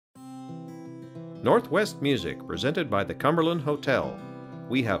Northwest Music, presented by the Cumberland Hotel.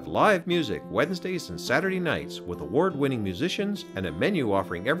 We have live music Wednesdays and Saturday nights with award-winning musicians and a menu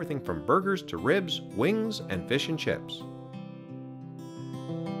offering everything from burgers to ribs, wings, and fish and chips.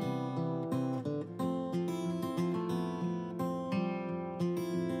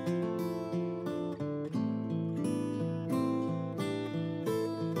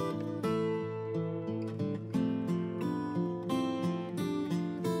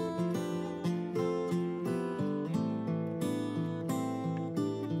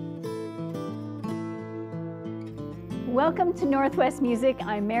 Welcome to Northwest Music.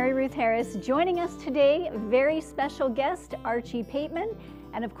 I'm Mary Ruth Harris. Joining us today, very special guest Archie Pateman,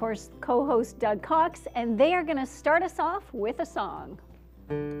 and of course co-host Doug Cox, and they are going to start us off with a song.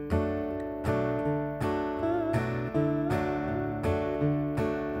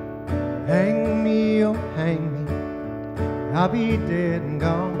 Hang me, oh hang me, I'll be dead and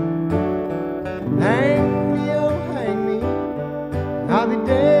gone. Hang me, oh hang me, I'll be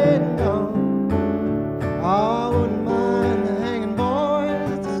dead and gone. I wouldn't mind the hanging boys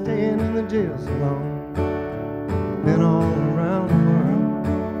that's staying in the jail so long. Been all around the world.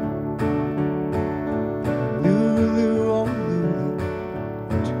 Lulu, oh Lulu,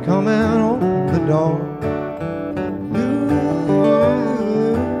 won't you come and open the door? Lulu, oh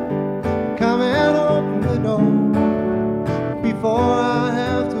Lulu, come and open the door before I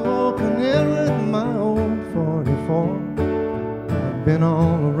have to open it with my old 44. I've been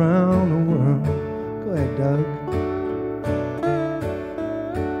all around the world. Go ahead, Doug.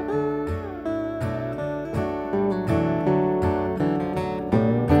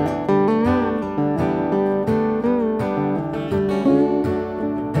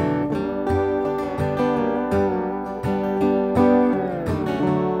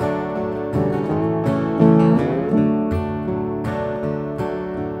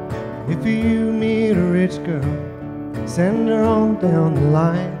 If you meet a rich girl, send her on down the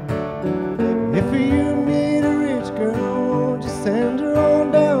line. If you meet a rich girl, won't you send her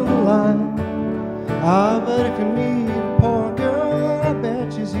on down the line? Ah, but if you meet a poor girl, I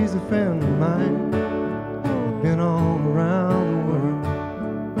bet you she's a friend of mine. I've been all around the world.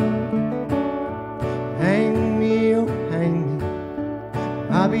 Hang me, oh hang me,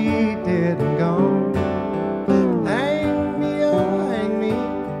 I'll be dead and gone. Hang me, oh hang me,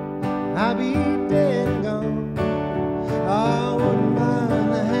 I'll be dead and gone. I wouldn't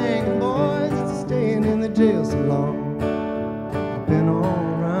mind the hanging boys that's staying in the jail so long. I've been all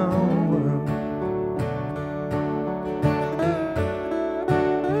around the world.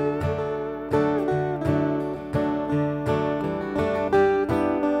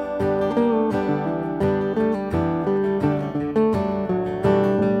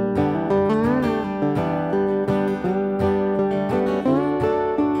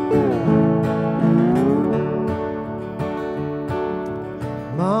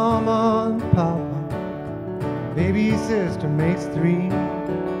 Mama and Papa, baby sister makes three.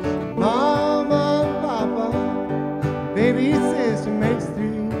 Mama and Papa, baby sister makes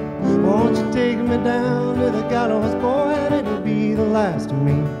three. Won't you take me down to the gallows, boy, and it'll be the last of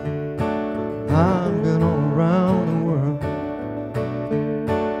me. I've been all around the world.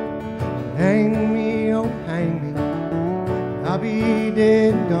 Hang me, oh hang me, I'll be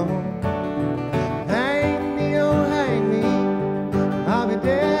dead and gone. Hang me, oh hang me, I'll be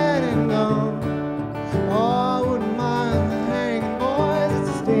dead and gone. Oh, I wouldn't mind the hanging boys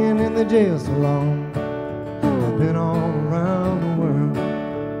that's staying in the jail so long. I've been all around the world.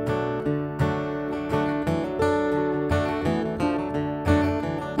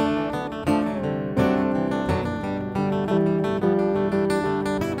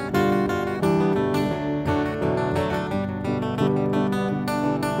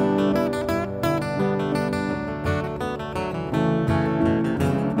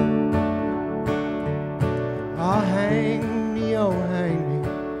 Oh, hang me, oh hang me,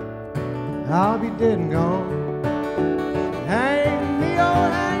 I'll be dead and gone. Hang me, oh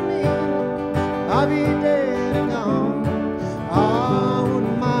hang me, I'll be dead and gone. Oh, I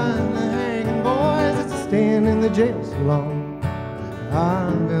wouldn't mind the hanging boys that's staying in the jail so long.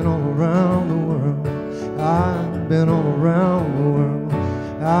 I've been all around the world. I've been all around the world.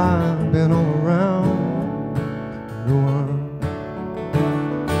 I've been all around the world.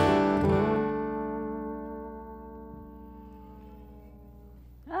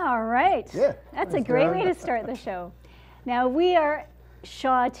 All right. Yeah, That's a great way to start the show. Now, we are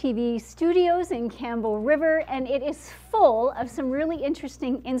Shaw TV Studios in Campbell River, and it is full of some really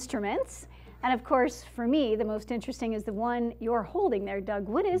interesting instruments. And of course, for me, the most interesting is the one you're holding there, Doug.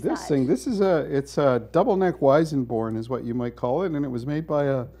 What is This that? thing, it's a double neck Weisenborn is what you might call it, and it was made by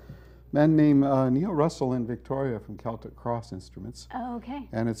a man named Neil Russell in Victoria from Celtic Cross Instruments. Oh, okay.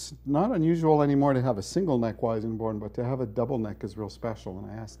 And it's not unusual anymore to have a single neck Weissenborn, but to have a double neck is real special.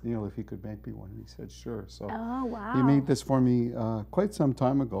 And I asked Neil if he could make me one, and he said sure. So Oh, wow. he made this for me quite some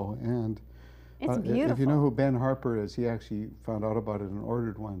time ago. And It's beautiful. if you know who Ben Harper is, he actually found out about it and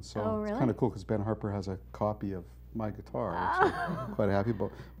ordered one. So Oh, really? it's kind of cool because Ben Harper has a copy of my guitar, which I'm quite happy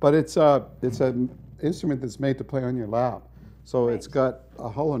about. But it's an instrument that's made to play on your lap. So Right. it's got a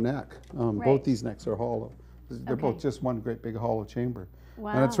hollow neck. Right. Both these necks are hollow. They're Okay. both just one great big hollow chamber.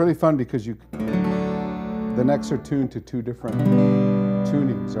 Wow. And it's really fun because the necks are tuned to two different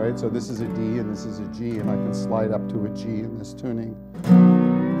tunings, right? So this is a D and this is a G, and I can slide up to a G in this tuning.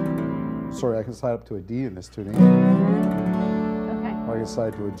 Sorry, I can slide up to a D in this tuning, Okay. or I can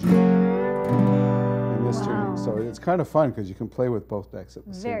slide to a G in this Wow. tuning. So it's kind of fun because you can play with both necks at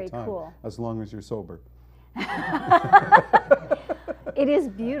the Very same time, cool. as long as you're sober. It is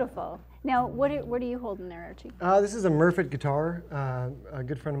beautiful. Now, what are you holding there, Archie? This is a Murphy guitar. A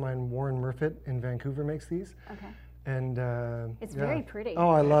good friend of mine, Warren Murphy in Vancouver, makes these. Okay. And It's yeah. very pretty. Oh,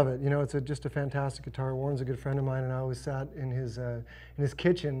 I love it. You know, it's just a fantastic guitar. Warren's a good friend of mine, and I always sat in his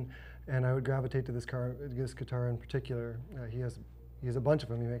kitchen, and I would gravitate to this guitar in particular. He has a bunch of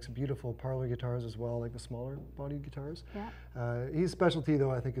them. He makes beautiful parlor guitars as well, like the smaller bodied guitars. Yeah. His specialty,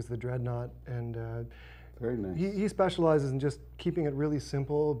 though, I think, is the dreadnought, and Very nice. he specializes in just keeping it really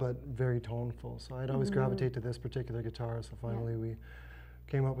simple but very toneful. So I'd always gravitate to this particular guitar. So finally, we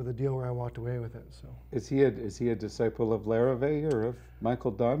came up with a deal where I walked away with it. So Is he a disciple of Larrivee or of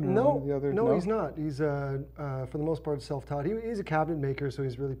Michael Dunn or one of the other? no, he's not. He's for the most part self-taught. He's a cabinet maker, so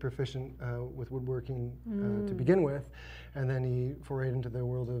he's really proficient with woodworking to begin with, and then he forayed into the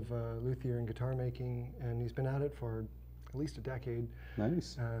world of luthier and guitar making, and he's been at it for at least a decade,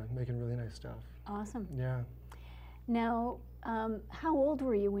 Nice. making really nice stuff. Awesome. Yeah. Now, how old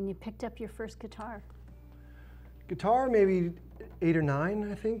were you when you picked up your first guitar? Guitar, maybe 8 or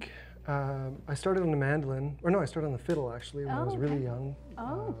 9, I think. I started on the mandolin, or no, I started on the fiddle actually when I was really young,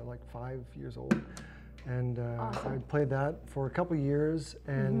 like 5 years old. And Awesome. I played that for a couple years,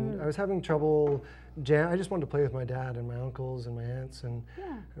 and I was having trouble. I just wanted to play with my dad and my uncles and my aunts, and I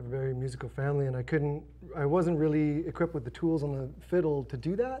have a very musical family, and I wasn't really equipped with the tools on the fiddle to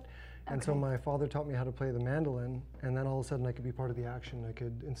do that. And so my father taught me how to play the mandolin, and then all of a sudden I could be part of the action. I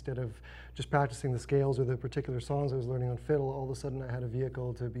could, instead of just practicing the scales or the particular songs I was learning on fiddle, all of a sudden I had a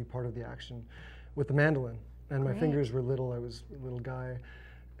vehicle to be part of the action with the mandolin. And my fingers were little, I was a little guy.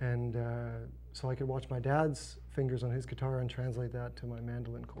 And so I could watch my dad's fingers on his guitar and translate that to my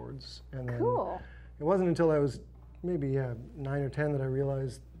mandolin chords. And then Cool. it wasn't until I was maybe 9 or 10 that I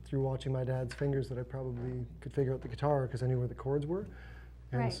realized through watching my dad's fingers that I probably could figure out the guitar because I knew where the chords were.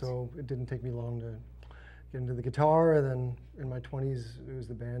 And Right. so it didn't take me long to get into the guitar. And then in my 20s, it was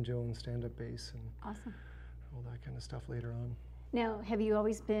the banjo and stand-up bass and Awesome. all that kind of stuff later on. Now, have you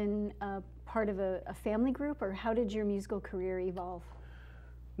always been part of a family group, or how did your musical career evolve?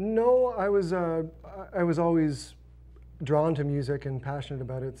 No, I was always drawn to music and passionate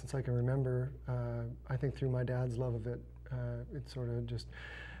about it since I can remember. I think through my dad's love of it, it sort of just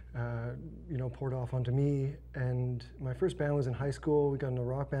poured off onto me. And my first band was in high school. We got in a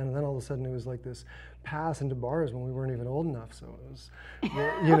rock band, and then all of a sudden it was like this pass into bars when we weren't even old enough. So it was,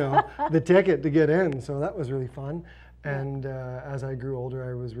 the ticket to get in. So that was really fun. And as I grew older,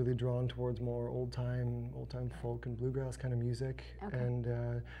 I was really drawn towards more old time folk and bluegrass kind of music. Okay.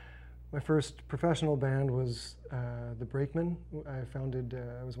 And my first professional band was the Breakmen. I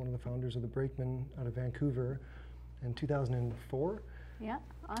was one of the founders of the Breakmen out of Vancouver in 2004. Yeah,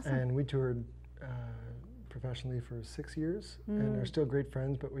 awesome. And we toured professionally for 6 years, and are still great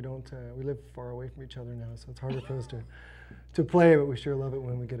friends. But we don't. We live far away from each other now, so it's harder for us to play. But we sure love it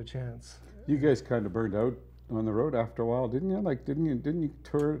when we get a chance. You guys kind of burned out on the road after a while, didn't you? Like, didn't you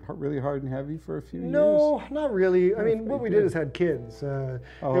tour really hard and heavy for a few years? No, not really. I mean, you what we did. did is had kids. Oh,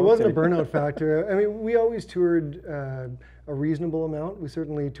 it wasn't okay. a burnout factor. I mean, we always toured a reasonable amount. We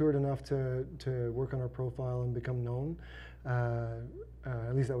certainly toured enough to work on our profile and become known.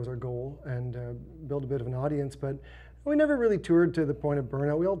 At least that was our goal, and build a bit of an audience. But we never really toured to the point of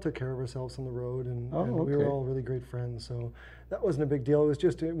burnout. We all took care of ourselves on the road, and we were okay. all really great friends. So that wasn't a big deal. It was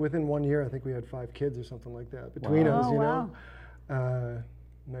just within 1 year, I think we had 5 kids or something like that between Wow. us. Oh, You wow. know.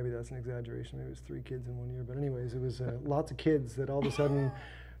 Maybe that's an exaggeration. Maybe it was 3 kids in 1 year. But anyways, it was lots of kids that all of a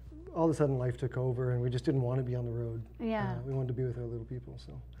sudden life took over, and we just didn't want to be on the road. Yeah. We wanted to be with our little people.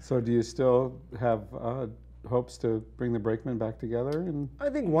 So do you still have hopes to bring the Breakmen back together? And I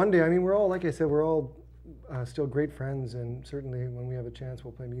think one day, I mean, we're all, like I said, we're all still great friends, and certainly when we have a chance,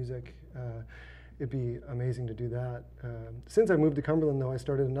 we'll play music. it'd be amazing to do that. Since I moved to Cumberland, though, I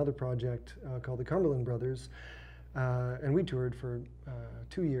started another project called the Cumberland Brothers, and we toured for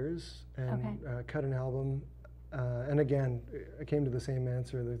 2 years and cut an album. And again, I came to the same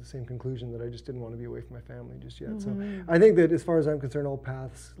answer, the same conclusion, that I just didn't want to be away from my family just yet. So I think that as far as I'm concerned, all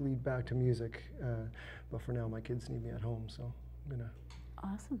paths lead back to music. But for now, my kids need me at home, so I'm gonna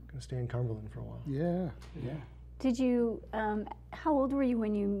stay in Cumberland for a while. Yeah, yeah. Did you, how old were you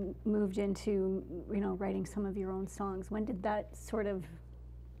when you moved into, writing some of your own songs? When did that sort of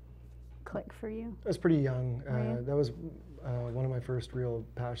click for you? I was pretty young. That was one of my first real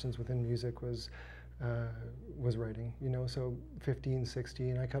passions within music was writing, so 15,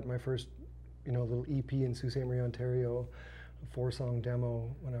 16, I cut my first, little EP in Sault Ste. Marie, Ontario, a 4-song demo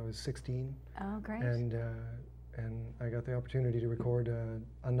when I was 16. Oh, great. And I got the opportunity to record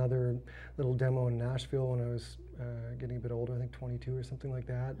another little demo in Nashville when I was getting a bit older, I think 22 or something like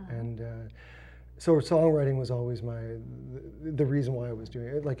that. And so songwriting was always the reason why I was doing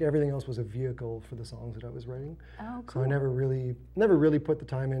it. Like everything else was a vehicle for the songs that I was writing. Oh, cool. So I never really put the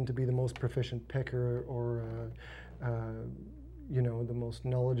time in to be the most proficient picker or the most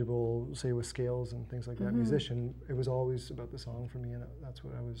knowledgeable, say with scales and things like that, musician. It was always about the song for me, and that's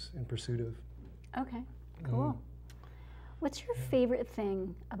what I was in pursuit of. Okay, cool. What's your favorite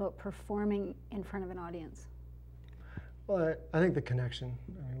thing about performing in front of an audience? Well, I think the connection,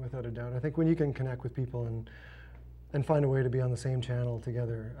 without a doubt. I think when you can connect with people and find a way to be on the same channel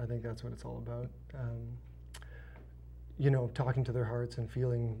together, I think that's what it's all about. Talking to their hearts and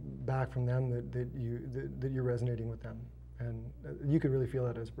feeling back from them that you're resonating with them, and you could really feel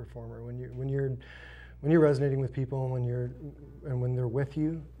that as a performer when you're resonating with people and when they're with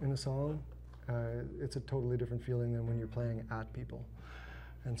you in a song. It's a totally different feeling than when you're playing at people.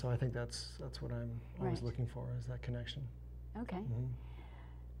 And so I think that's what I'm always looking for, is that connection. Okay.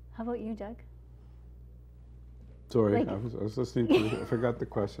 How about you, Doug? Sorry, I was listening to I forgot the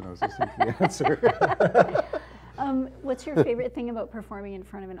question. I was listening to the answer. What's your favorite thing about performing in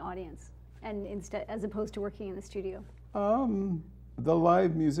front of an audience, and as opposed to working in the studio? The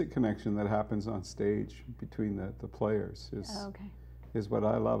live music connection that happens on stage between the players is what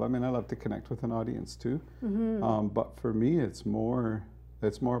I love. I mean, I love to connect with an audience too, but for me, it's more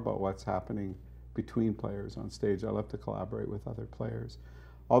about what's happening between players on stage. I love to collaborate with other players.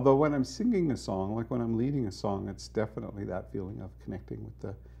 Although when I'm singing a song, like when I'm leading a song, it's definitely that feeling of connecting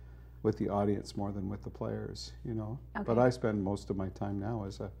with the audience more than with the players, Okay. But I spend most of my time now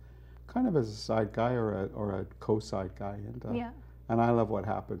as a side guy or a co-side guy, and I love what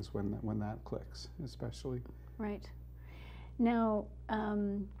happens when that clicks, especially. Right. Now,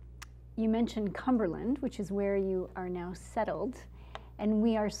 you mentioned Cumberland, which is where you are now settled, and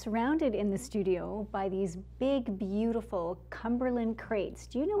we are surrounded in the studio by these big, beautiful Cumberland crates.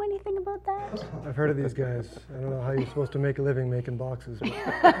 Do you know anything about that? I've heard of these guys. I don't know how you're supposed to make a living making boxes.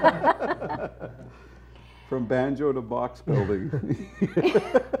 From banjo to box building.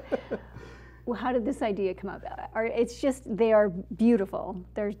 Well, how did this idea come up? They are beautiful.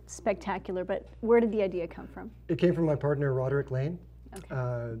 They're spectacular, but where did the idea come from? It came from my partner, Roderick Lane.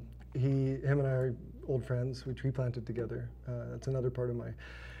 Okay. Him and I are old friends. We tree planted together. That's another part of my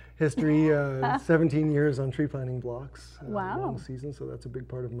history. 17 years on tree planting blocks. Wow. Long season, so that's a big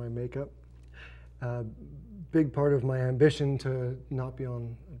part of my makeup. Big part of my ambition to not be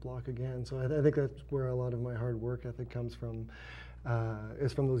on a block again. So I think that's where a lot of my hard work ethic comes from.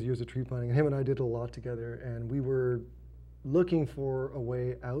 Is from those years of tree planting. And him and I did a lot together, and we were looking for a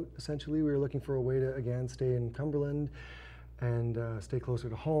way out, essentially. We were looking for a way to, again, stay in Cumberland and stay closer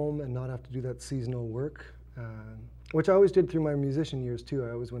to home and not have to do that seasonal work, which I always did through my musician years, too. I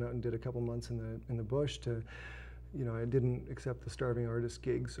always went out and did a couple months in the bush to, I didn't accept the starving artist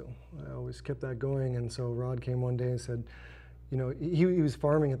gig, so I always kept that going. And so Rod came one day and said, he was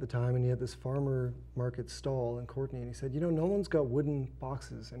farming at the time, and he had this farmer market stall in Courtenay, and he said, no one's got wooden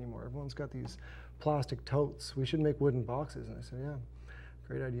boxes anymore. Everyone's got these plastic totes. We should make wooden boxes. And I said, yeah,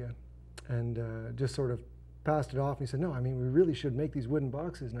 great idea. And just sort of passed it off, and he said, no, we really should make these wooden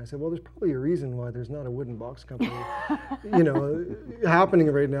boxes. And I said, well, there's probably a reason why there's not a wooden box company, happening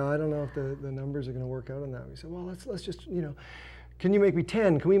right now. I don't know if the numbers are going to work out on that. He said, well, let's just, can you make me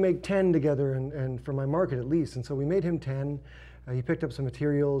 10? Can we make 10 together and for my market at least? And so we made him 10. He picked up some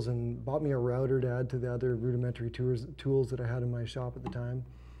materials and bought me a router to add to the other rudimentary tools that I had in my shop at the time.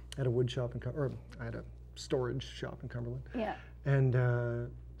 I had a wood shop I had a storage shop in Cumberland. Yeah. And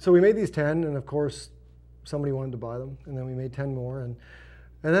so we made these 10, and of course somebody wanted to buy them, and then we made 10 more, and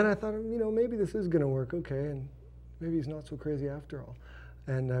then I thought, maybe this is going to work okay, and maybe he's not so crazy after all.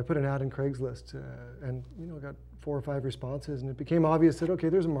 And I put an ad in Craigslist, and got 4 or 5 responses, and it became obvious that, okay,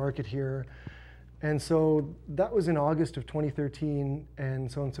 there's a market here. And so that was in August of 2013.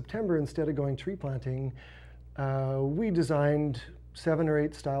 And so in September, instead of going tree planting, we designed 7 or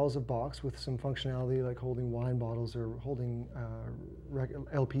 8 styles of box with some functionality like holding wine bottles or holding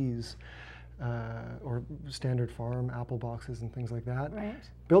LPs or standard farm apple boxes and things like that. Right.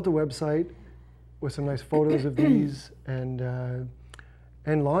 Built a website with some nice photos of these and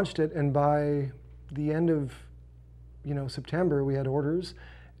launched it. And by the end of September, we had orders.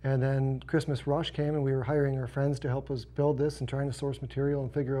 And then Christmas rush came, and we were hiring our friends to help us build this and trying to source material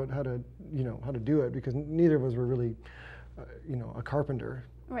and figure out how to do it, because neither of us were really, a carpenter.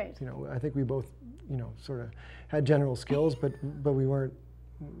 Right. I think we both, sort of had general skills, but we weren't,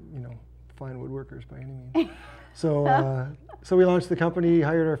 fine woodworkers by any means. So we launched the company,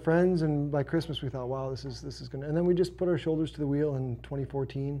 hired our friends, and by Christmas we thought, wow, this is gonna. And then we just put our shoulders to the wheel in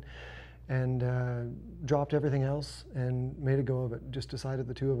 2014. And dropped everything else and made a go of it. Just decided,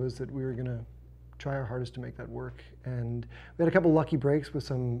 the two of us, that we were going to try our hardest to make that work. And we had a couple lucky breaks with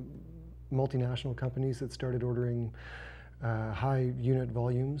some multinational companies that started ordering high unit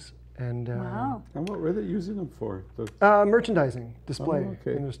volumes. And wow. And what were they using them for? Merchandising display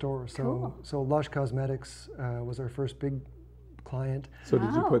in their store. Cool. So Lush Cosmetics was our first big client. So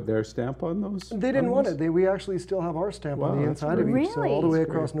did you put their stamp on those? They didn't want it. We actually still have our stamp on the inside of each. So all the way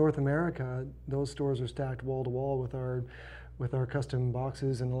across North America, those stores are stacked wall to wall with our custom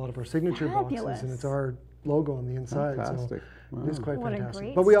boxes and a lot of our signature boxes, and it's our logo on the inside. Fantastic. So it's quite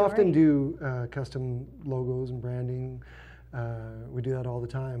fantastic. But we often do custom logos and branding. We do that all the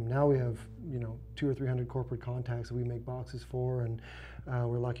time. Now we have 200 or 300 corporate contacts that we make boxes for, and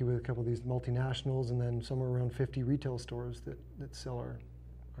we're lucky with a couple of these multinationals, and then somewhere around 50 retail stores that sell our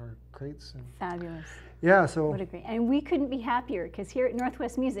crates. And fabulous. Yeah, so. What a great, and we couldn't be happier, because here at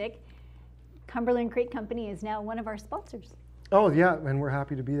NorthWest Music, Cumberland Crate Company is now one of our sponsors. Oh yeah, and we're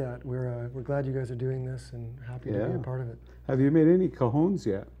happy to be that. We're glad you guys are doing this and happy to be a part of it. Have you made any cajones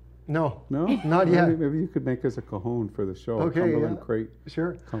yet? No. No? Not yet. Maybe you could make us a cajon for the show. Okay, Cumberland Crate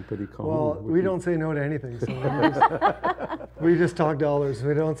sure. Company cajon. Well, we don't say no to anything, so we just talk dollars.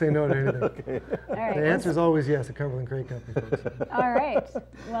 We don't say no to anything. Okay. All right. The answer is always yes at Cumberland Crate Company, folks. All right.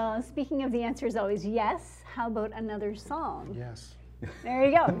 Well, speaking of the answer is always yes, how about another song? Yes. There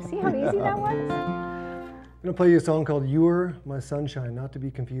you go. See how easy that was? I'm going to play you a song called You're My Sunshine, not to be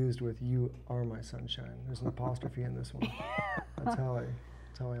confused with You Are My Sunshine. There's an apostrophe in this one. That's how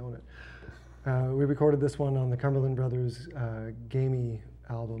I own it. We recorded this one on the Cumberland Brothers Gamey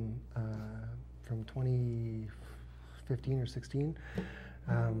album from 2015 or 16.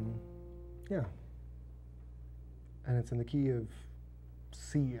 Yeah. And it's in the key of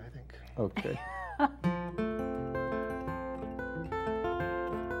C, I think. Okay.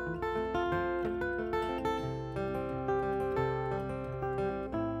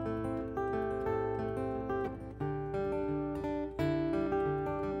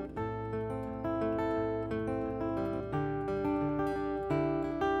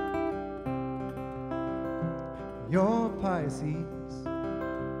 You're Pisces,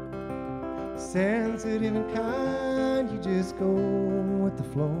 sensitive and kind, you just go with the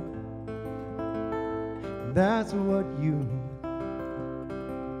flow. That's what you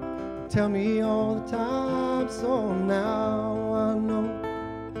tell me all the time, so now I know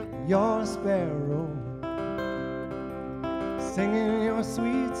you're a sparrow, singing your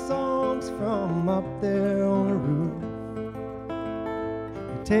sweet songs from up there on the roof.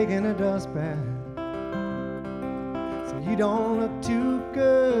 You're taking a dust bath, you don't look too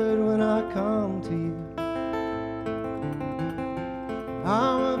good when I come to you.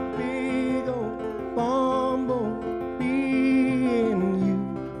 I'm a big old bumblebee and you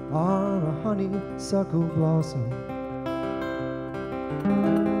are a honeysuckle blossom.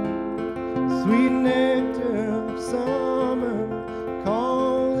 Sweet nectar of summer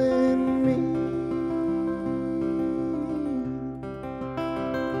calling me.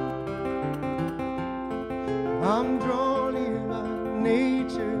 I'm drawn here by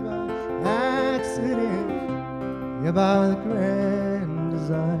nature, by accident, yeah, by the grand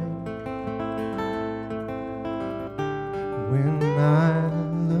design. When I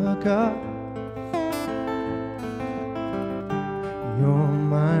look up, you're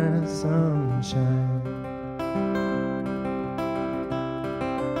my sunshine.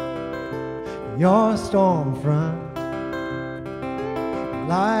 You're a storm front,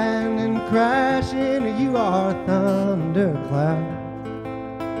 lightning crashing, you are a thundercloud.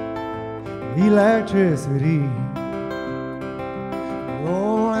 Electricity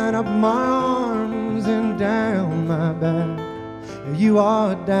rolling up my arms and down my back. You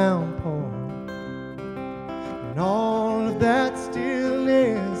are a downpour, and all of that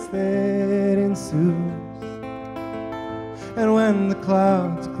stillness that ensues. soothes. And when the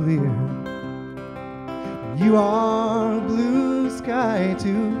clouds clear, you are blue sky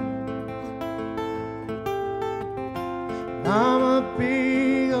too. I'm a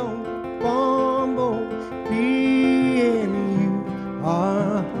big old bumblebee, and you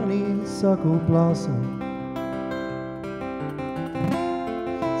are a honeysuckle blossom.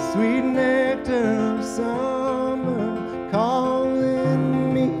 Sweet nectar of summer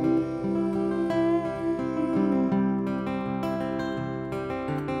calling me.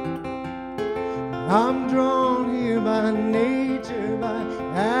 I'm drawn here by nature, by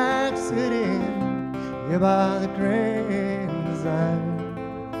accident, yeah, by the grand design.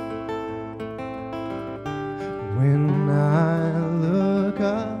 When I look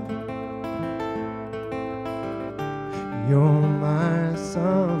up, you're my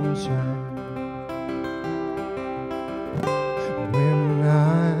sunshine. When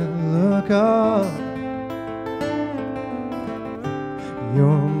I look up, you're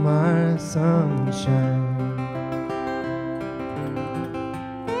my sunshine.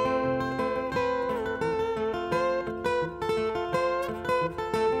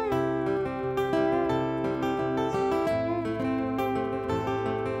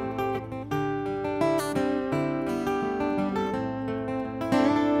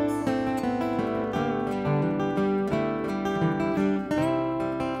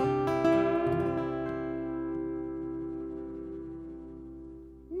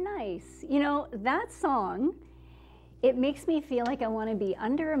 Nice. You know, that song, it makes me feel like I want to be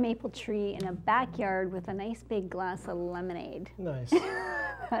under a maple tree in a backyard with a nice big glass of lemonade. Nice.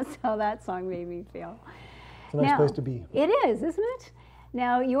 That's how that song made me feel. It's a nice place to be. It is, isn't it?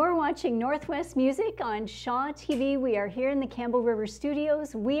 Now, you're watching Northwest Music on Shaw TV. We are here in the Campbell River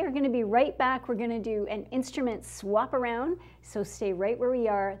Studios. We are going to be right back. We're going to do an instrument swap around, so stay right where we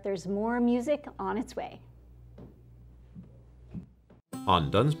are. There's more music on its way.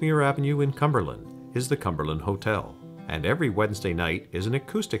 On Dunsmuir Avenue in Cumberland is the Cumberland Hotel, and every Wednesday night is an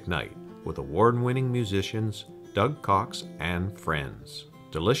acoustic night with award-winning musicians Doug Cox and friends.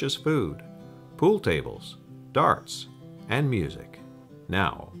 Delicious food, pool tables, darts, and music.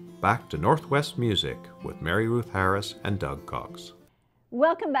 Now, back to Northwest Music with Mary Ruth Harris and Doug Cox.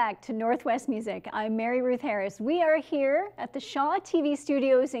 Welcome back to Northwest Music. I'm Mary Ruth Harris. We are here at the Shaw TV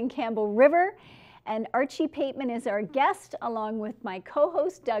studios in Campbell River, and Archie Pateman is our guest, along with my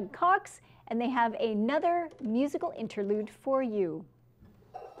co-host Doug Cox, and they have another musical interlude for you.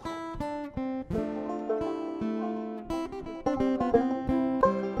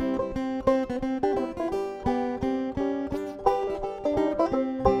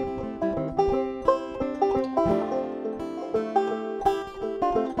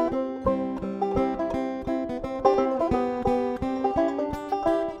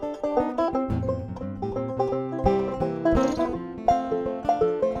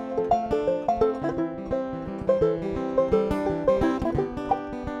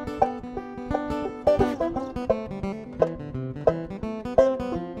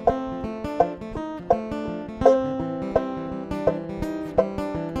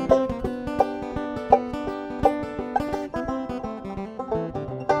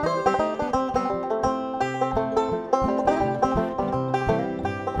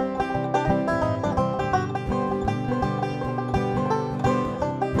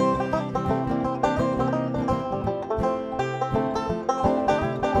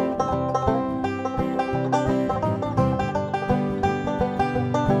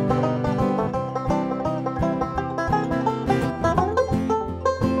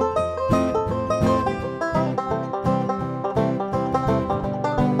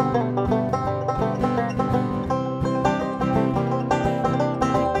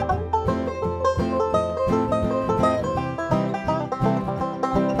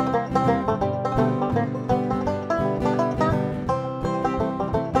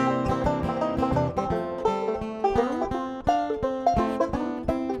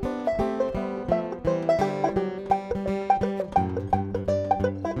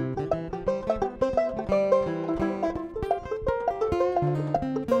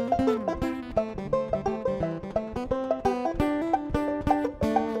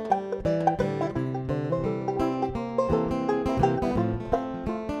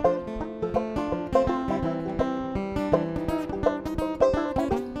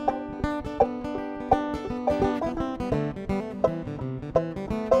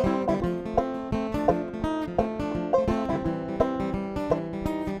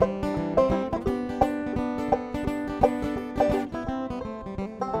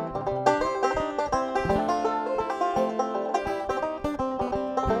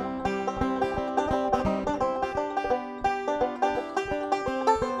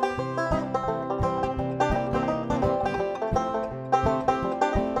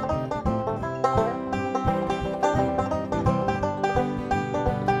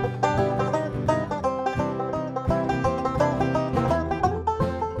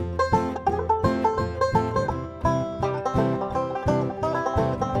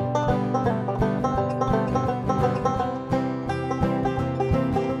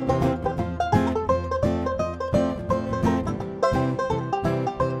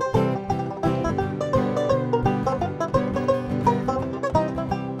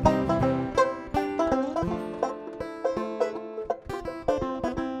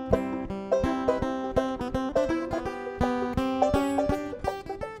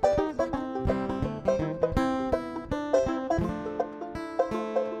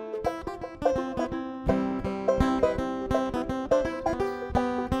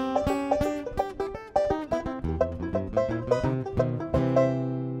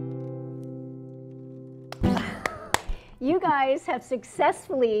 You guys have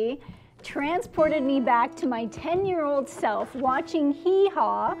successfully transported me back to my 10-year-old self watching Hee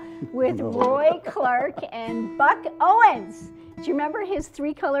Haw with Roy Clark and Buck Owens. Do you remember his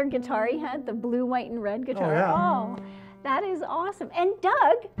 3-color guitar he had, the blue, white, and red guitar? Oh, yeah. Oh, that is awesome. And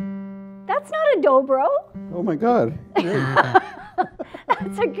Doug, that's not a dobro. Oh my God.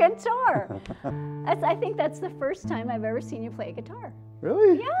 That's a guitar. I think that's the first time I've ever seen you play a guitar.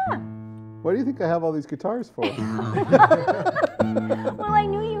 Really? Yeah. What do you think I have all these guitars for? Well, I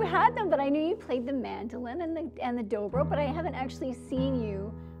knew you had them, but I knew you played the mandolin and the dobro, but I haven't actually seen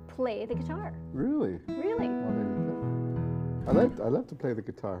you play the guitar. Really? Really? Well, there you go. I love to play the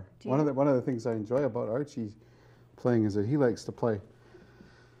guitar. One of the things I enjoy about Archie playing is that he likes to play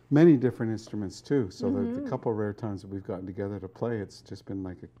many different instruments too. So the couple rare times that we've gotten together to play, it's just been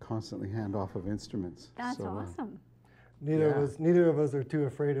like a constantly handoff of instruments. That's so, awesome. Neither of us are too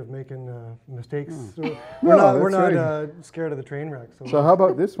afraid of making mistakes. So No, we're that's not scared of the train wreck. So how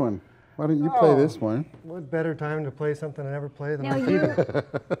about this one? Why don't you play this one? What better time to play something I never pled than Now on you,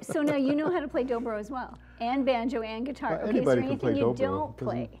 so now you know how to play dobro as well, and banjo and guitar. Okay, is there anybody can play anything you dobro, don't doesn't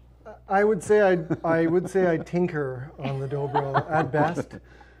play? I would say I tinker on the dobro at best.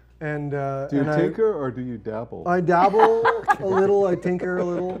 And Do you tinker or do you dabble? I dabble a little, I tinker a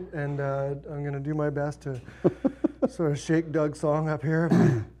little, and I'm going to do my best to sort of shake Doug's song up here.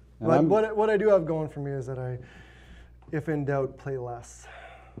 But what I do have going for me is that if in doubt, play less.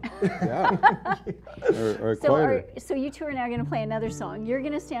 Yeah. or quieter. So you two are now going to play another song. You're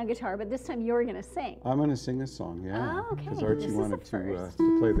going to stay on guitar, but this time you're going to sing. I'm going to sing a song, yeah. Oh, okay. Because Archie This is wanted a to first.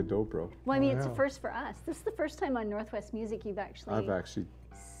 play the dobro. Well, I mean, it's a first for us. This is the first time on NorthWest Music you've actually I've actually,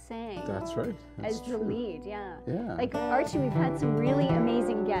 sang. that's right. That's As the true. lead, yeah. Yeah. Like Archie, we've had some really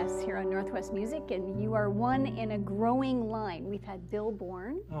amazing guests here on NorthWest Music, and you are one in a growing line. We've had Bill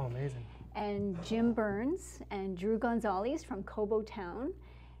Bourne Oh, amazing. and Jim Burns and Drew Gonzalez from Cobo Town.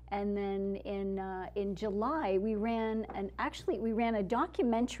 And then in July, we ran a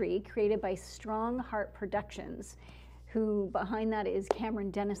documentary created by Strong Heart Productions, who behind that is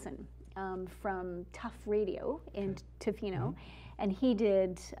Cameron Dennison from Tough Radio in Tofino. And he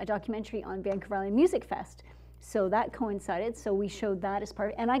did a documentary on Vancouver Island Music Fest. So that coincided, so we showed that as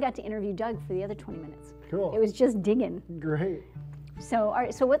part, and I got to interview Doug for the other 20 minutes. Cool. It was just digging. Great. So, all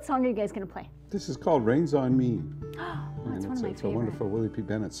right, so what song are you guys gonna play? This is called Rains on Me. That's one of my It's a favorite. wonderful Willie P.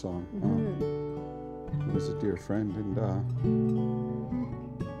 Bennett song. He was a dear friend, and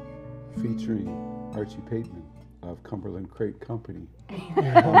featuring Archie Pateman of Cumberland Crate Company on the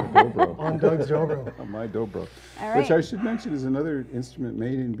dobro. On Doug's dobro. On my dobro. All Which right. I should mention is another instrument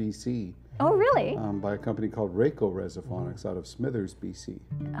made in BC Oh, really? by a company called Rayco Resophonics out of Smithers, BC.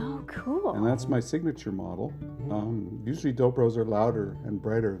 Oh, cool. And that's my signature model. Usually dobros are louder and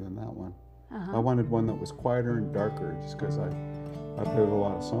brighter than that one. I wanted one that was quieter and darker just because I played with a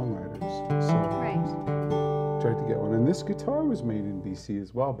lot of songwriters. So Right. tried to get one. And this guitar was made in BC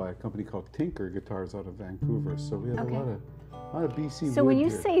as well by a company called Tinker Guitars out of Vancouver. So we have Okay. a lot of BC So wood when you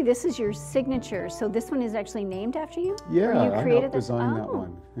here. say this is your signature, so this one is actually named after you? Yeah, Or you I created helped this? design that Oh.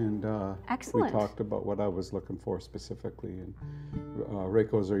 one. And Excellent. we talked about what I was looking for specifically. And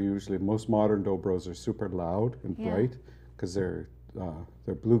Raycos are usually, most modern dobros are super loud and Yeah. bright because they're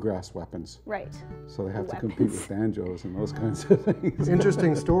bluegrass weapons. Right. So they have to Weapons. compete with banjos and those kinds of things.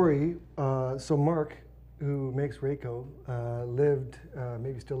 Interesting story. So Mark, who makes Rayco,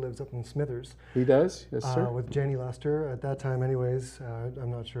 maybe still lives up in Smithers He does? Yes, sir. with Jenny Lester. At that time, anyways,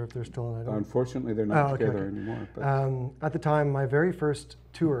 I'm not sure if they're still in. I don't. Unfortunately, they're not okay, together okay. anymore. But At the time, my very first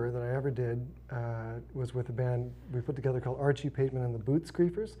tour that I ever did was with a band we put together called Archie Pateman and the Boot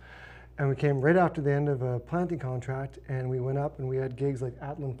Screefers. And we came right after the end of a planting contract, and we went up and we had gigs like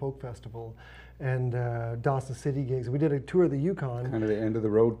Atlan Folk Festival and Dawson City gigs. We did a tour of the Yukon. kind of the end of the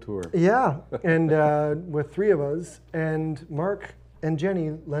road tour. Yeah, and with 3 of us, and Mark and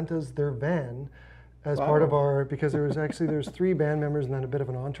Jenny lent us their van as part of our, because there's 3 band members and then a bit of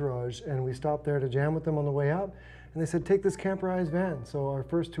an entourage, and we stopped there to jam with them on the way up, and they said, take this camperized van. So our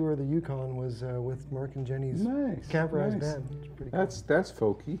first tour of the Yukon was with Mark and Jenny's Nice, camperized nice. van. It's pretty cool. That's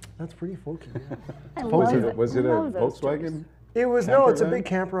folky. That's pretty folky. Yeah. I Was love it- it. Was it a Love those Volkswagen? stories. It was, Camper no, it's a van? big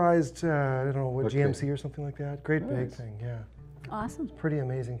camperized, I don't know, what, Okay. GMC or something like that. Great big Nice. thing, yeah. Awesome. Pretty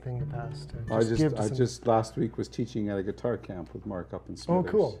amazing thing to pass. To I give to some- just last week was teaching at a guitar camp with Mark up in Smithers.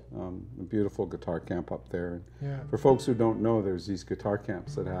 cool. A beautiful guitar camp up there. And Yeah. for folks who don't know, there's these guitar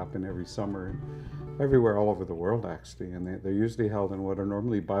camps that happen every summer and everywhere all over the world actually. And they're usually held in what are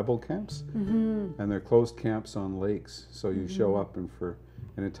normally Bible camps. And they're closed camps on lakes. So you show up and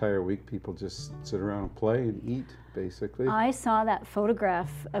an entire week people just sit around and play and eat, basically. I saw that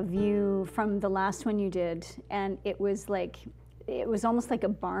photograph of you from the last one you did, and it was almost like a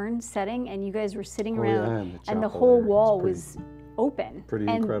barn setting, and you guys were sitting around, and the whole wall was open. Pretty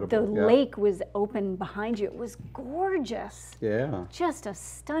and incredible. The lake was open behind you. It was gorgeous. Yeah. Just a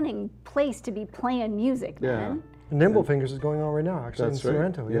stunning place to be playing music, man. Nimble Fingers is going on right now, actually, That's in right.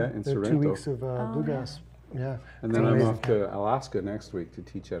 Sorrento. Yeah, in They're Sorrento. 2 weeks of bluegrass. Yeah. And then I'm off to Alaska next week to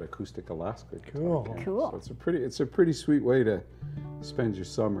teach at Acoustic Alaska. Cool. Cool. So it's a pretty sweet way to spend your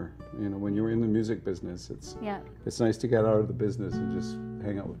summer. You know, when you're in the music business, it's nice to get out of the business and just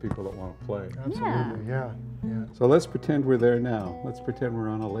hang out with people that want to play. Absolutely. Yeah. So let's pretend we're there now. Let's pretend we're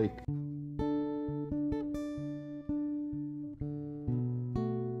on a lake.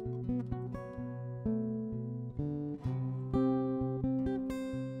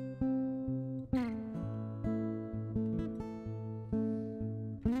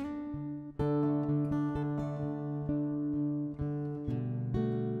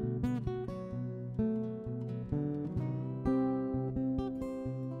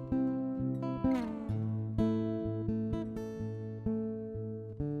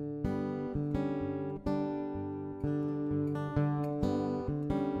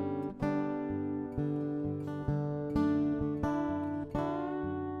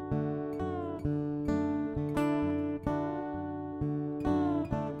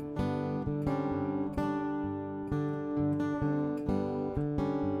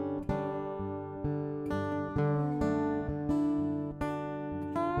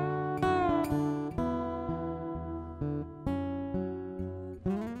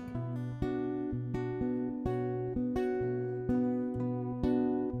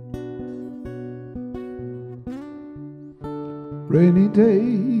 Rainy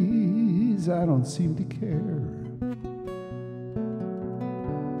days, I don't seem to care.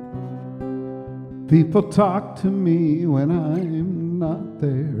 People talk to me when I'm not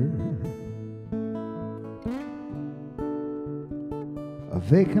there. A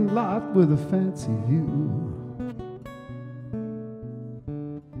vacant lot with a fancy view.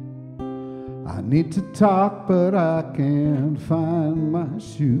 I need to talk, but I can't find my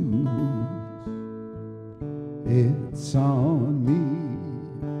shoes. It's on me.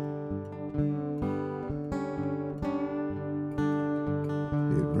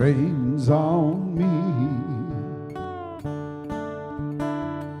 It rains on me.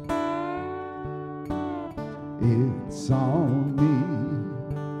 It's on me.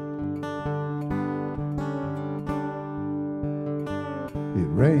 It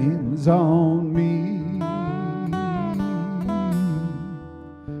rains on me.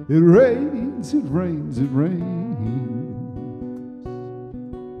 It rains, it rains, it rains.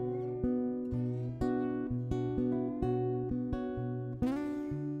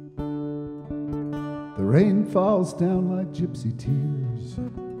 The rain falls down like gypsy tears,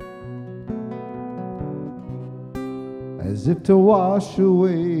 as if to wash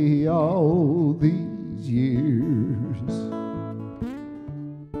away all these years.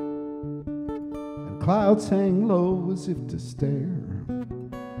 And clouds hang low as if to stare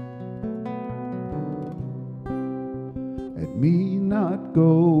at me not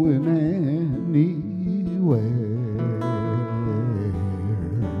going anywhere.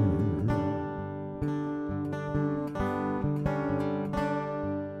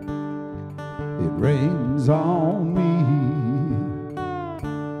 It rains on me.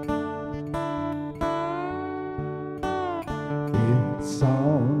 It's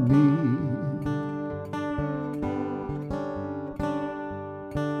on me.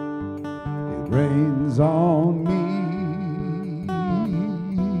 It rains on me.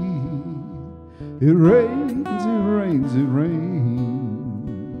 It rains, it rains, it rains.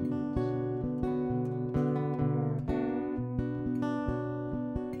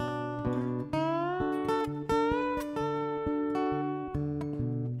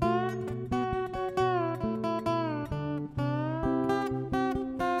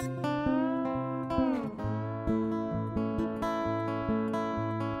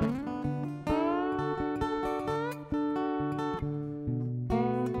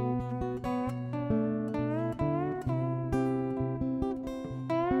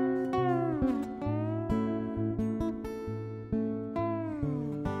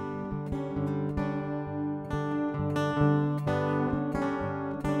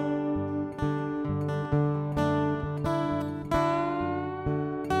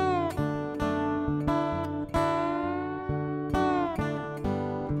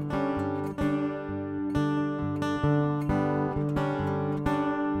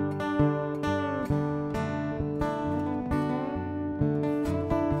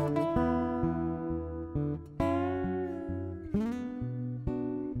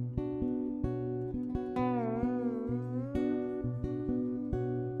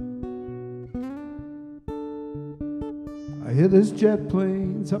 I hear there's jet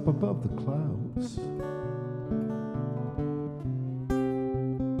planes up above the clouds,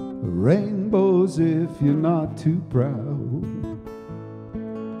 rainbows if you're not too proud,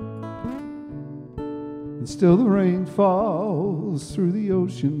 and still the rain falls through the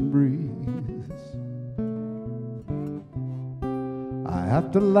ocean breeze. I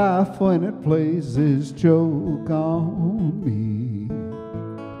have to laugh when it plays this joke on me.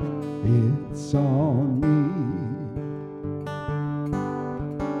 It's on me.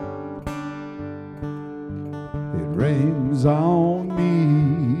 It rains on me.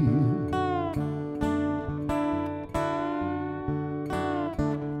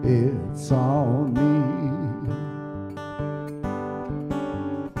 It's on me.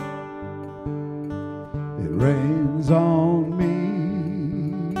 It rains on me.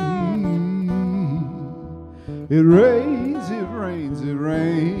 It rains, it rains, it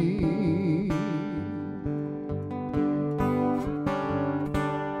rains.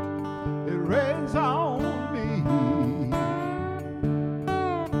 It rains on me.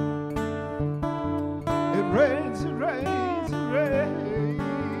 It rains, it rains, it rains.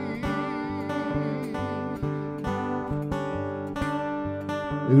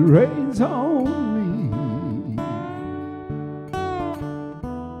 It rains on me.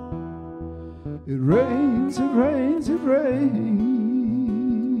 It rains, it rains, it rains.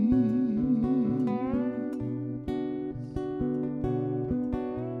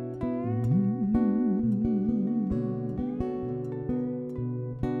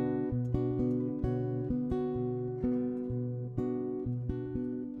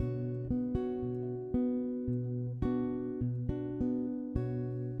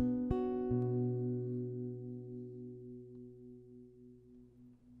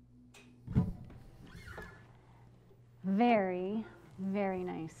 Very, very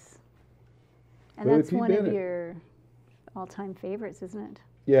nice. And Willie that's P. one of Bennett. your all-time favorites, isn't it?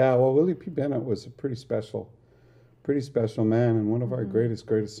 Yeah, well, Willie P. Bennett was a pretty special man, and one of our greatest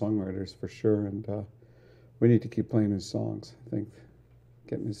songwriters for sure. And we need to keep playing his songs. I think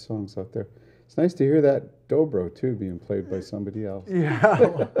getting his songs out there. It's nice to hear that dobro too being played by somebody else.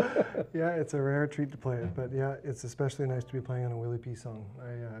 Yeah, yeah, it's a rare treat to play it, but yeah, it's especially nice to be playing on a Willie P. song.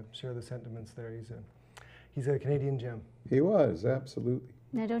 I share the sentiments there. He's a Canadian gem. He was, absolutely.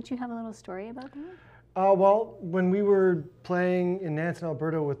 Now, don't you have a little story about that? Well, when we were playing in Nansen,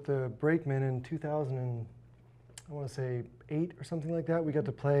 Alberta with the Breakmen in 2000 and I want to say 8 or something like that, we got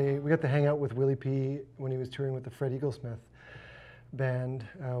to hang out with Willie P. when he was touring with the Fred Eaglesmith band.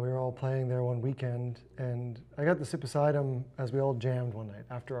 We were all playing there one weekend, and I got to sit beside him as we all jammed one night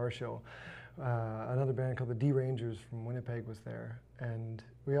after our show. Another band called the D Rangers from Winnipeg was there, and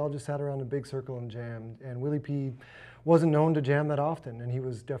we all just sat around a big circle and jammed. And Willie P. wasn't known to jam that often, and he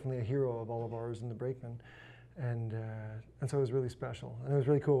was definitely a hero of all of ours in the Breakmen. And so it was really special, and it was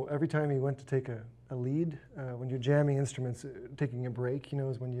really cool. Every time he went to take a lead, when you're jamming instruments, taking a break,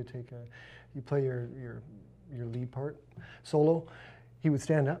 is when you play your lead part solo, he would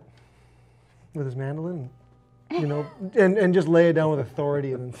stand up with his mandolin, and just lay it down with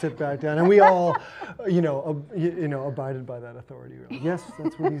authority and then sit back down. And we all, abided by that authority. We were like, yes,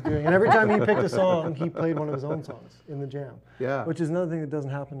 that's what he's doing. And every time he picked a song, he played one of his own songs in the jam. Yeah. Which is another thing that doesn't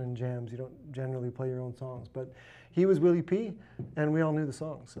happen in jams. You don't generally play your own songs. But he was Willie P, and we all knew the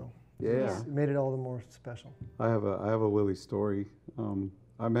song, so Yeah. it made it all the more special. I have a Willie story.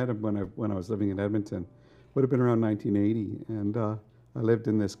 I met him when I was living in Edmonton. Would have been around 1980, and I lived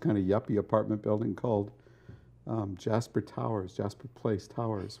in this kind of yuppie apartment building called Jasper Place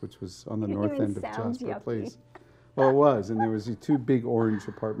Towers, which was on the It north even end of sounds Jasper yuppie. Place. Well, it was, and there was these two big orange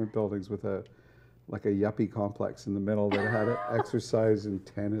apartment buildings with a yuppie complex in the middle that had exercise and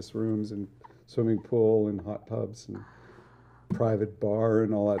tennis rooms and swimming pool and hot tubs and private bar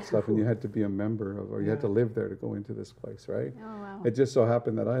and all that stuff, and you had to be a member of, or you had to live there to go into this place, right? Oh, wow. It just so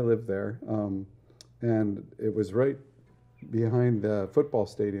happened that I lived there, and it was right behind the football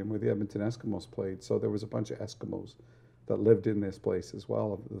stadium where the Edmonton Eskimos played. So there was a bunch of Eskimos that lived in this place as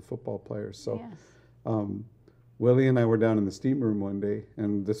well, of the football players. So Yes. Willie and I were down in the steam room one day,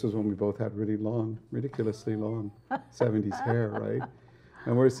 and this was when we both had really long, ridiculously long 70s hair, right?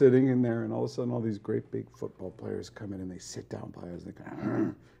 And we're sitting in there, and all of a sudden all these great big football players come in and they sit down by us, and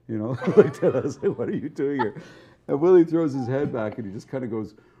they go, like at us, like, what are you doing here? And Willie throws his head back and he just kind of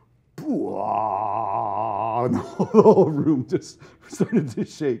goes, "Bwah," and the whole room just started to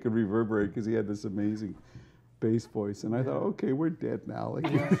shake and reverberate because he had this amazing bass voice. And I thought, okay, we're dead now.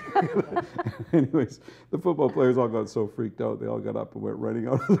 Anyways, the football players all got so freaked out, they all got up and went running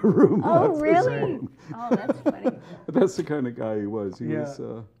out of the room. Oh, Left us really? alone. Oh, that's funny. But that's the kind of guy he was. He Yeah. was,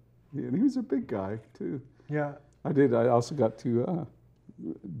 and he was a big guy too. Yeah, I did. I also got to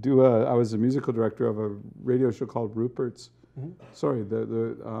I was a musical director of a radio show called Rupert's. Sorry,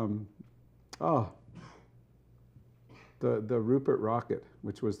 the Rupert Rocket,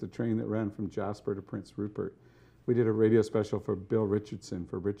 which was the train that ran from Jasper to Prince Rupert. We did a radio special for Bill Richardson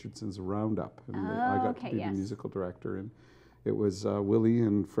for Richardson's Roundup, and I got to be the musical director. And it was Willie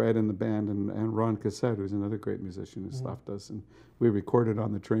and Fred and the band, and Ron Cassette, who's another great musician who's left us. And we recorded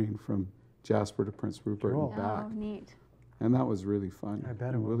on the train from Jasper to Prince Rupert and back. Oh, neat. And that was really fun. I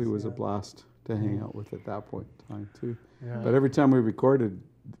bet it was. Willie was a blast to hang out with at that point in time, too. Yeah. But every time we recorded,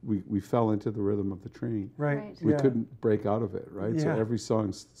 we fell into the rhythm of the train. Right. We couldn't break out of it, right? So Yeah. every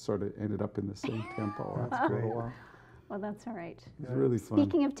song sort of ended up in the same tempo. That's great. Well, that's all right. It was really fun.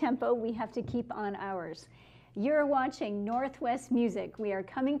 Speaking of tempo, we have to keep on ours. You're watching Northwest Music. We are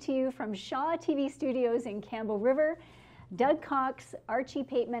coming to you from Shaw TV Studios in Campbell River. Doug Cox, Archie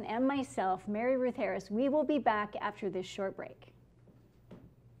Pateman, and myself, Mary Ruth Harris, we will be back after this short break.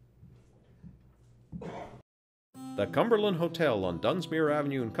 The Cumberland Hotel on Dunsmuir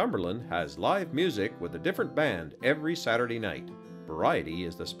Avenue in Cumberland has live music with a different band every Saturday night. Variety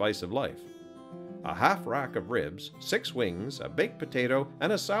is the spice of life. A half rack of ribs, 6 wings, a baked potato,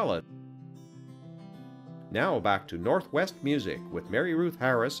 and a salad. Now back to Northwest Music with Mary Ruth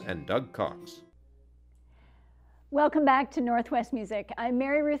Harris and Doug Cox. Welcome back to Northwest Music. I'm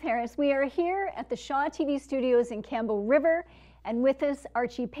Mary Ruth Harris. We are here at the Shaw TV Studios in Campbell River, and with us,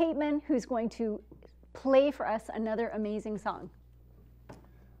 Archie Pateman, who's going to play for us another amazing song.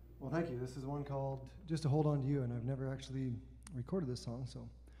 Well, thank you. This is one called Just to Hold On to You, and I've never actually recorded this song, so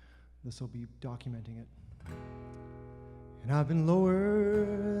this will be documenting it. And I've been lower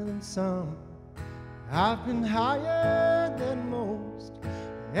than some, I've been higher than most,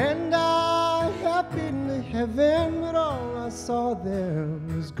 and I have been to heaven, but all I saw there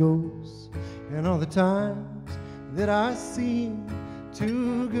was ghosts. And all the times that I seemed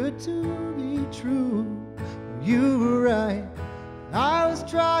too good to be true, you were right, I was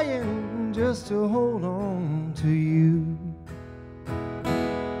trying just to hold on to you.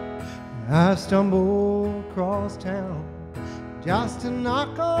 I've stumbled across town just to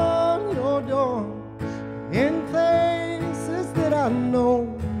knock on your door, in places that I know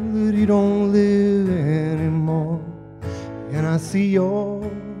that you don't live anymore. And I see your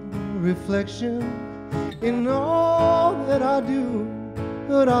reflection in all that I do,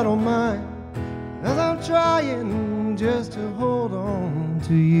 but I don't mind, as I'm trying just to hold on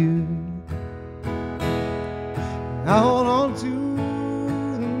to you. I hold on to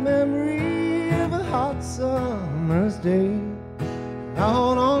the memory of a hot summer's day. I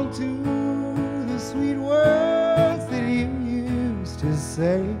hold on to the sweet words that you used to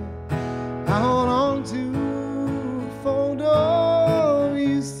say. I hold on to a photo of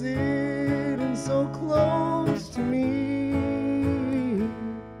you sitting so close to me. You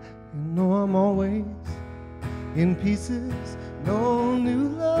know I'm always in pieces, no new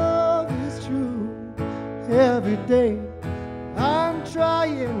love is true. Every day I'm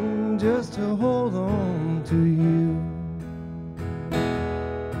trying just to hold on to you.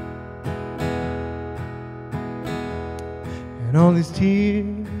 And all these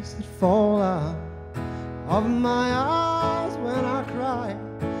tears that fall out of my eyes when I cry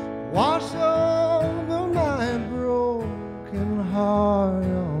wash over my broken heart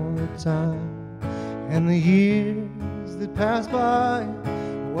all the time. And the years that pass by,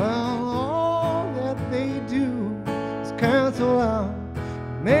 well, all that they do is cancel out,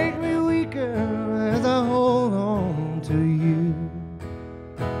 make me weaker as I hold on to you.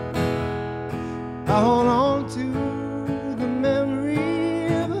 I hold on to the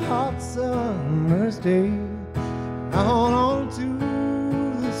memory of a hot summer's day. I hold on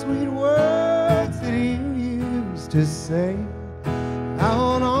to the sweet words that you used to say. I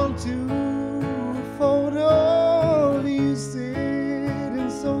hold on to a photo of you sitting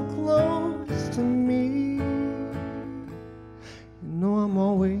so close to me. You know I'm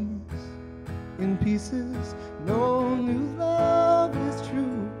always in pieces, no new love is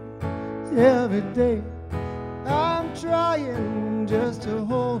true. Every day I'm trying just to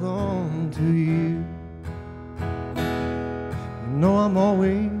hold on to you. You know I'm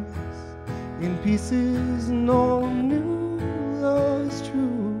always in pieces, no new love is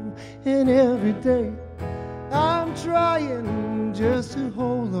true. And every day I'm trying just to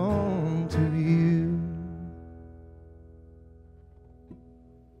hold on to you.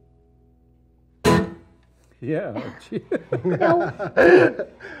 Yeah.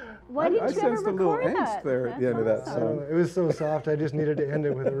 Why didn't I you ever sensed a little record angst that? there at the end of that That's song. It was so soft, I just needed to end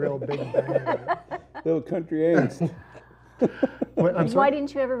it with a real big bang. Little country angst. Wait, I'm Why sorry.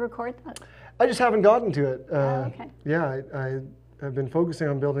 didn't you ever record that? I just haven't gotten to it. Okay. Yeah, I've been focusing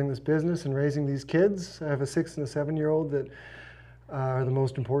on building this business and raising these kids. I have a 6 and a 7-year-old that are the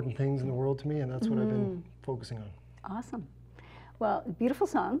most important things in the world to me, and that's what I've been focusing on. Awesome. Well, beautiful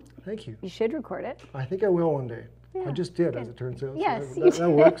song. Thank you. You should record it. I think I will one day. Yeah, I just did, good. as it turns out. Yes, so you that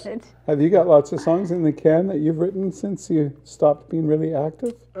works. did. Have you got lots of songs in the can that you've written since you stopped being really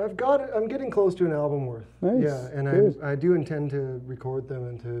active? I'm getting close to an album worth. Nice, Yeah, and good. I do intend to record them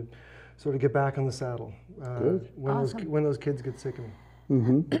and to sort of get back on the saddle Good. when those kids get sick of me.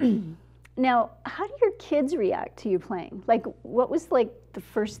 Mm-hmm. Now, how do your kids react to you playing? Like, what was like the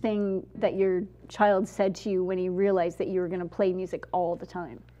first thing that your child said to you when he realized that you were going to play music all the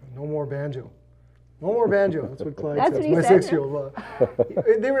time? No more banjo. No more banjo. That's what Clyde That's says. what he My said,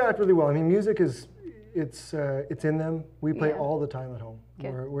 6-year-old. They react really well. I mean, music is it's in them. We play Yeah. all the time at home.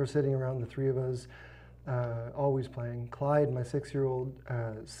 Good. We're sitting around, the three of us, always playing. Clyde, my 6-year-old,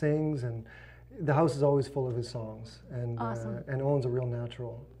 sings, and the house is always full of his songs. And Awesome. and Owen's a real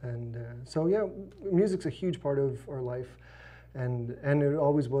natural. And so yeah, music's a huge part of our life, and it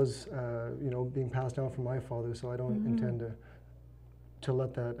always was, being passed down from my father. So I don't intend to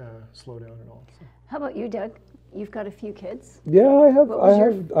let that slow down at all. So. How about you, Doug? You've got a few kids. Yeah, What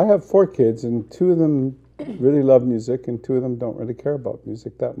was I have 4 kids, and 2 of them really love music, and 2 of them don't really care about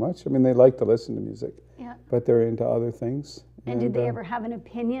music that much. I mean, they like to listen to music, Yeah. but they're into other things. And did they ever have an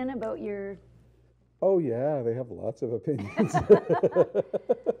opinion about your? Oh yeah, they have lots of opinions.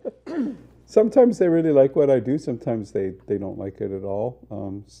 Sometimes they really like what I do. Sometimes they don't like it at all.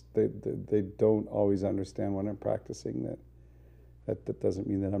 They don't always understand when I'm practicing that. That doesn't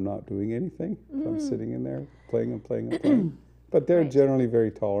mean that I'm not doing anything. If I'm sitting in there playing and playing and playing. But they're Right. generally very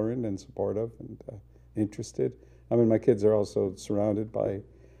tolerant and supportive and interested. I mean, my kids are also surrounded by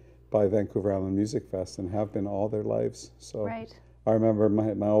Vancouver Island Music Fest and have been all their lives. So Right. I remember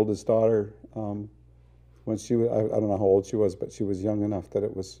my oldest daughter, when she was, I don't know how old she was, but she was young enough that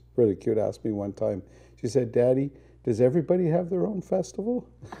it was really cute, asked me one time, she said, "Daddy, does everybody have their own festival?"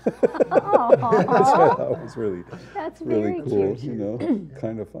 That was really, That's really very cool, cute. you know,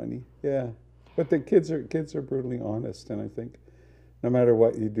 kind of funny. Yeah. But the kids are brutally honest, and I think no matter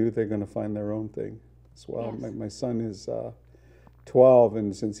what you do, they're going to find their own thing as well. Yes. My son is 12,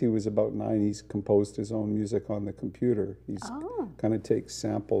 and since he was about 9, he's composed his own music on the computer. He's kind of takes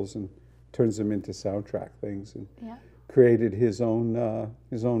samples and turns them into soundtrack things, and Yeah. created his own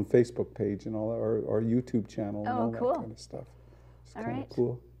Facebook page and all that, or YouTube channel and Oh, all cool. that kind of stuff. It's All kind right. of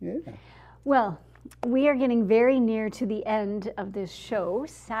cool. Yeah. Well, we are getting very near to the end of this show,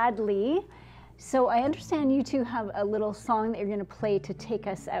 sadly. So I understand you two have a little song that you're going to play to take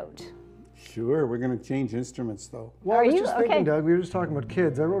us out. Sure. We're going to change instruments though. Well, Are I was you? just Okay. thinking, Doug, we were just talking about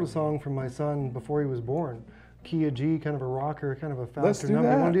kids. I wrote a song for my son before he was born. Key of G, kind of a rocker, kind of a faster Let's do number.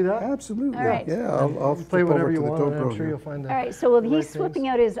 that. You want to do that? Absolutely. All right. Yeah. I'll Play flip whatever over you to the want, and dobro I'm sure here. you'll find All right, so while the he's right flipping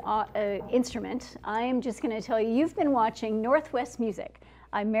things. out his instrument, I'm just going to tell you, you've been watching NorthWest Music.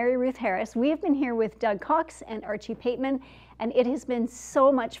 I'm Mary Ruth Harris. We have been here with Doug Cox and Archie Pateman, and it has been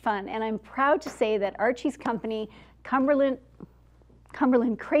so much fun. And I'm proud to say that Archie's company, Cumberland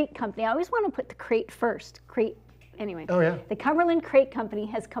Crate Company, I always want to put the crate first. Anyway. Oh, yeah. The Cumberland Crate Company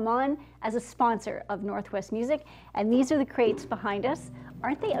has come on as a sponsor of NorthWest Music, and these are the crates behind us.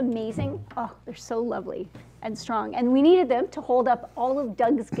 Aren't they amazing? Oh, they're so lovely and strong. And we needed them to hold up all of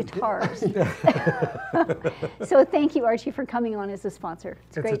Doug's guitars. So thank you, Archie, for coming on as a sponsor.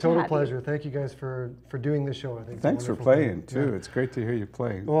 It's great a total to have pleasure. Thank you guys for doing this show. I think it's a Thanks for wonderful playing thing. too. Yeah. It's great to hear you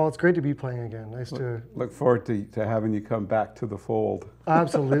playing. Well, it's great to be playing again. Nice to. Look forward to having you come back to the fold.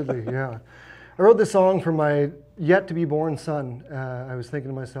 Absolutely, yeah. I wrote this song for my yet to be born son. I was thinking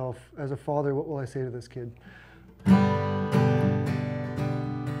to myself, as a father, what will I say to this kid?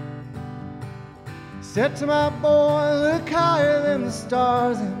 Said to my boy, look higher than the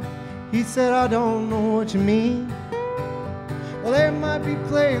stars, and he said, I don't know what you mean. Well, they might be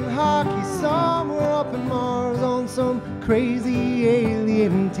playing hockey somewhere up in Mars on some crazy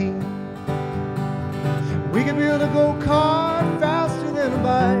alien team. We could build a go-kart faster than a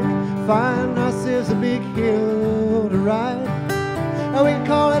bike, find ourselves a big hill to ride. And we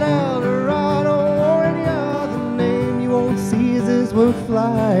call it Eldorado or any other name you won't see as we're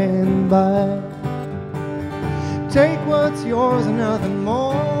flying by. Take what's yours and nothing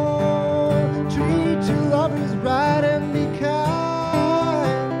more. Treat your lovers right and be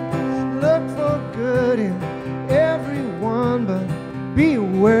kind. Look for good in everyone, but be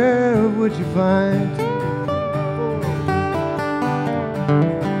aware of what you find.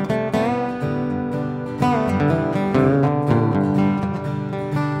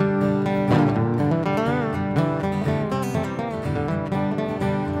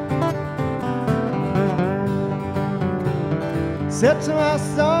 Said to my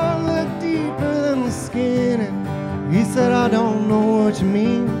son, look deeper than the skin, and he said, I don't know what you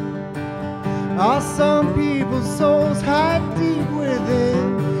mean. Are some people's souls hide deep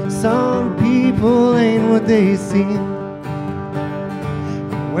within? Some people ain't what they seem.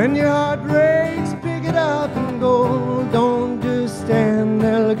 When your heart breaks, pick it up and go. Don't just stand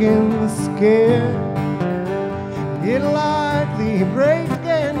there looking scared. It'll likely break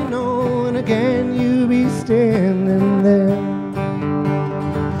again, you know, and again you'll be standing there.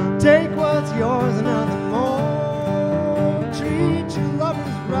 Take what's yours and nothing more. Treat your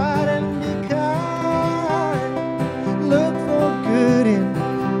lovers right and be kind. Look for good in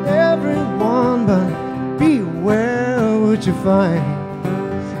everyone, but beware of what you find.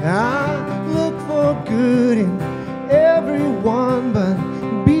 I look for good in everyone, but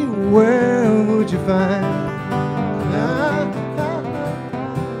beware of what you find.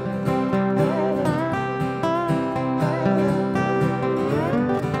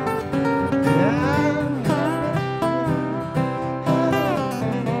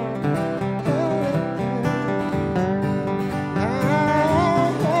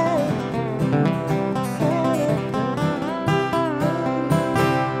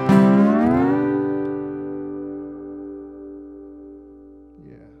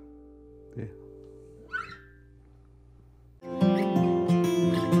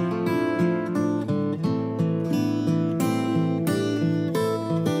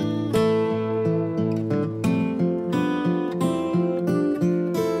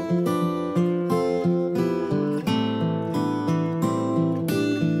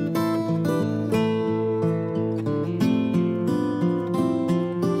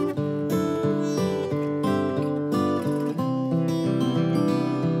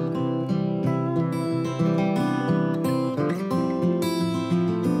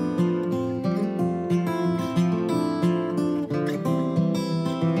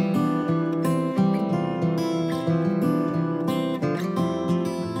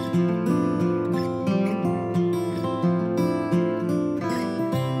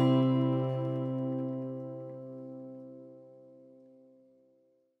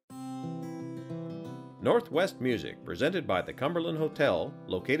 NorthWest Music, presented by the Cumberland Hotel,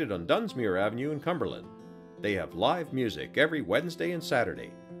 located on Dunsmuir Avenue in Cumberland. They have live music every Wednesday and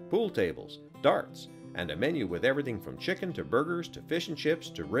Saturday, pool tables, darts, and a menu with everything from chicken to burgers to fish and chips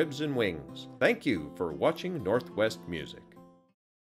to ribs and wings. Thank you for watching NorthWest Music.